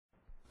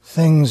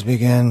Things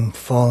began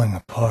falling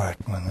apart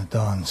when the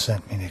Don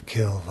sent me to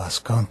kill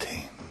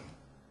Vasconti.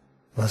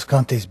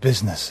 Vasconti's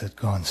business had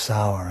gone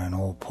sour and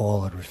old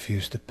Paul had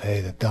refused to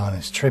pay the Don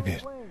his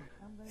tribute.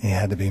 He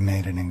had to be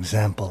made an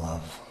example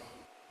of.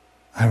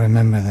 I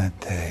remember that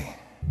day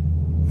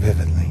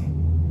vividly.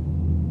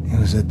 It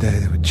was a day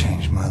that would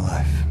change my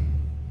life.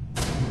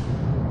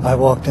 I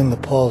walked into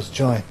Paul's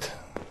joint,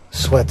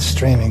 sweat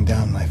streaming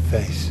down my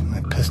face,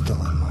 my pistol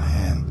in my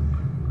hand.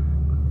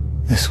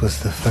 This was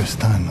the first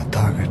time the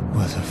target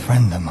was a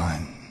friend of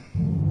mine.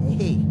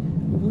 Hey,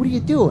 what are you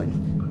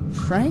doing?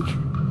 Frank?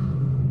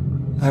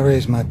 I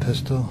raised my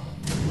pistol.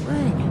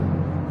 Frank?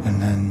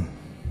 And then...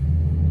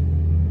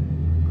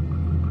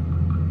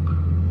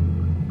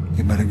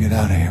 You better get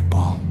out of here,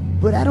 Paul.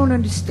 But I don't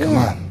understand. Come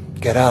on,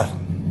 get out.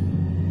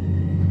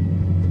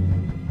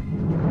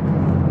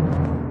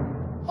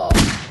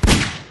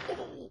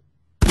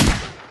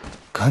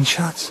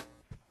 Gunshots?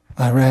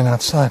 I ran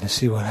outside to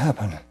see what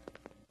happened.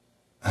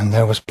 And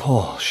there was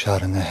Paul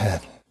shot in the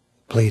head,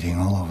 bleeding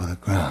all over the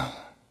ground,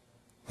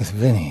 with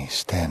Vinnie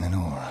standing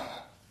over him.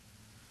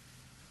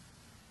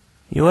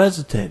 You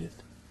hesitated.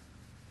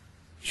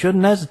 You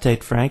shouldn't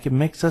hesitate, Frank. It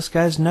makes us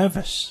guys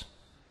nervous.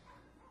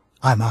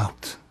 I'm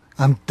out.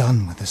 I'm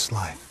done with this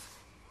life.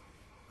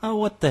 Oh,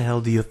 what the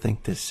hell do you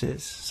think this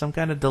is? Some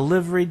kind of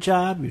delivery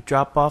job? You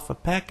drop off a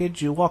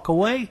package, you walk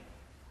away?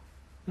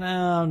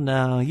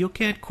 No, you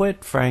can't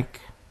quit,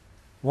 Frank.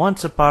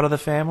 Once a part of the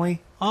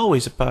family,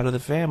 always a part of the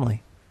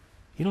family.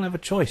 You don't have a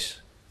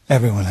choice.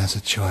 Everyone has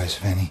a choice,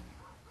 Vinnie.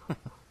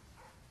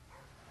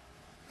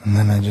 And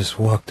then I just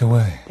walked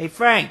away. Hey,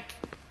 Frank,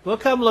 we'll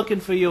come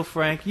looking for you,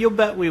 Frank. You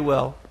bet we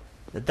will.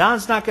 The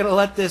Don's not going to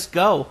let this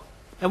go.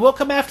 And we'll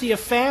come after your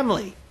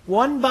family,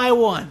 one by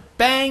one.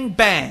 Bang,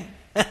 bang.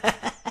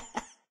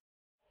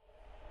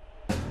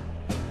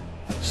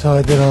 So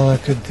I did all I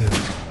could do.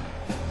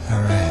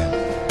 I ran.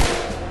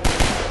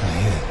 I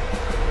hid.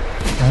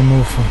 I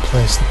moved from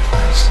place to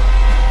place.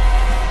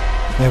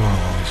 They were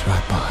always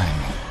right behind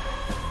me.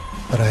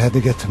 But I had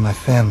to get to my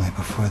family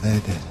before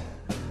they did.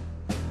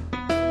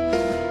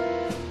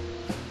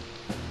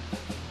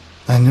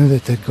 I knew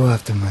that they'd go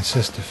after my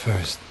sister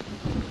first.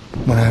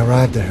 When I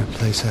arrived at her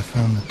place, I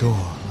found the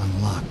door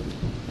unlocked.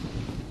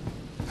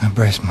 I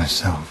braced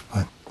myself,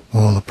 but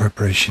all the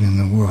preparation in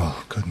the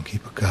world couldn't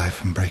keep a guy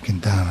from breaking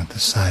down at the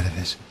sight of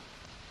his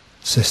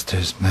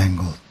sister's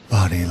mangled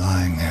body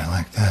lying there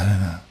like that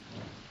in a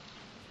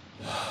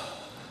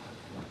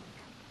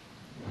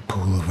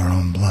pool of her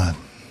own blood.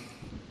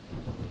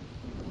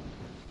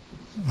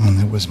 And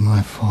it was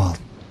my fault.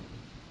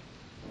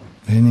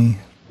 Vinnie,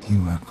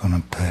 you were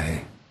gonna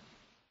pay.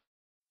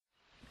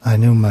 I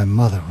knew my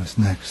mother was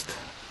next,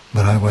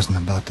 but I wasn't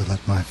about to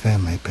let my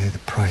family pay the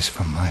price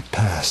for my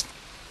past.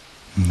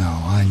 No,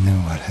 I knew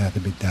what had to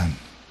be done.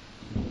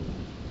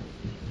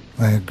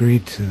 I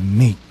agreed to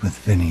meet with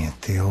Vinnie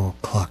at the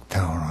old clock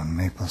tower on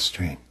Maple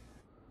Street.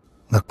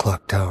 The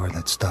clock tower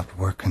that stopped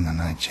working the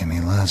night Jimmy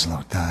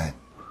Laszlo died.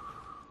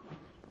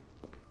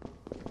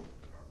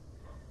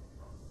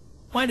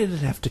 Why did it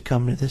have to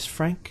come to this,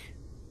 Frank?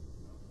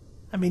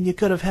 I mean, you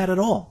could have had it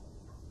all.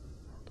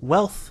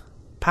 Wealth,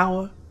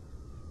 power.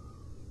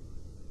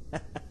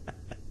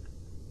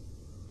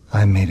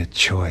 I made a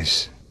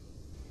choice,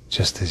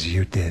 just as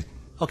you did.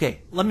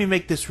 Okay, let me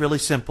make this really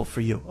simple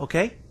for you,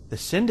 okay? The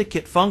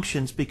syndicate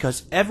functions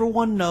because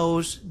everyone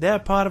knows they're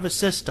part of a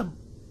system.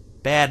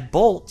 Bad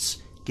bolts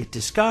get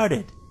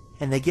discarded,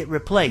 and they get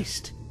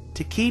replaced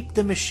to keep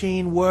the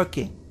machine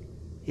working.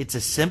 It's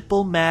a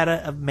simple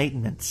matter of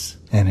maintenance.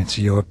 And it's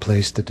your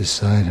place to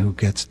decide who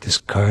gets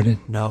discarded?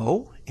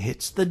 No,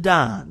 it's the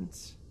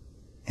Don's.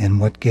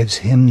 And what gives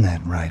him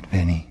that right,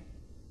 Vinnie?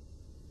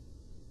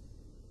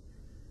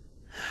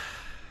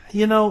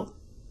 You know,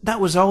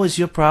 that was always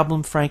your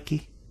problem,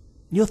 Frankie.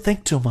 You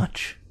think too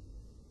much.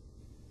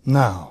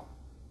 No.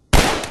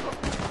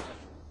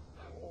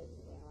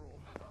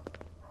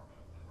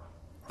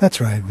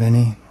 That's right,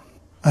 Vinnie.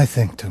 I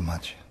think too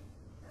much.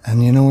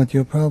 And you know what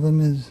your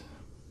problem is?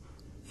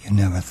 You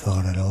never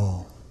thought at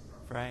all.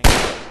 Frank.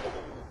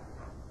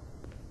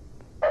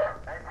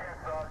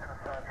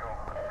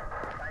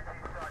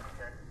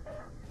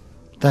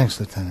 Thanks,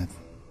 Lieutenant.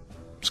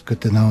 It's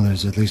good to know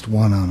there's at least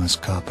one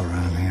honest cop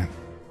around here.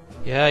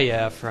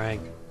 Yeah,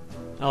 Frank.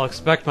 I'll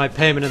expect my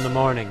payment in the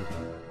morning.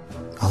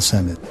 I'll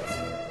send it.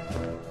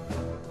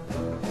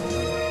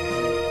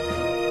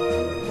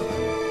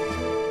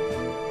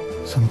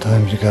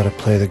 Sometimes you gotta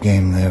play the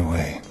game their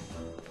way.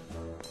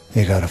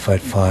 You gotta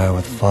fight fire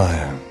with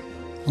fire.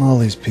 All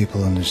these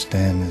people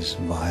understand is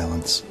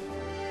violence.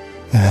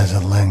 It has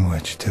a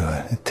language to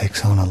it. It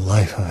takes on a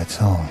life of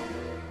its own.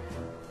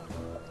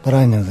 But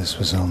I knew this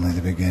was only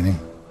the beginning.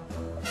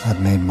 I'd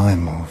made my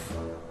move.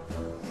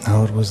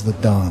 Now it was the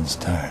Don's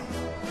turn.